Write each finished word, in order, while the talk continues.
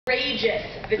outrageous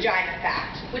vagina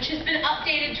fact, which has been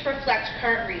updated to reflect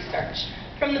current research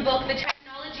from the book The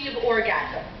Technology of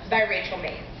Orgasm by Rachel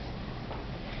Maines.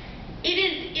 It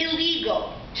is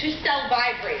illegal to sell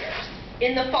vibrators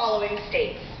in the following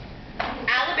states: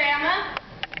 Alabama,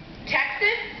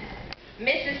 Texas,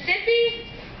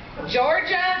 Mississippi,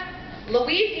 Georgia,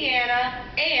 Louisiana,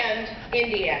 and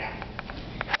Indiana.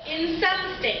 In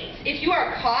some states, if you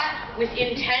are caught with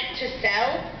intent to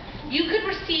sell, you could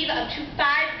receive up to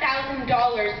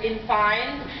 $5,000 in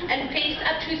fines and face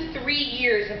up to 3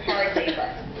 years of hard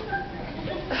labor.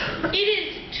 It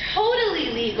is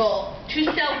totally legal to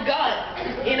sell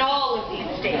guns in all of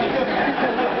these states.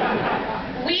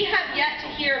 We have yet to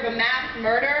hear of a mass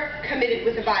murder committed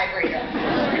with a vibrator.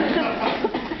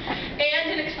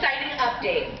 And an exciting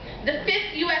update. The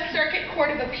 5th U.S. Circuit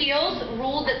Court of Appeals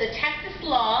ruled that the Texas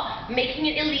law making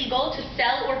it illegal to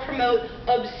sell or promote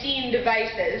obscene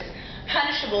devices,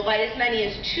 punishable by as many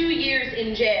as 2 years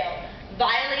in jail,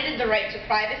 violated the right to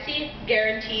privacy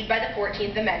guaranteed by the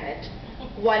 14th Amendment.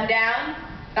 1 down,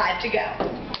 5 to go.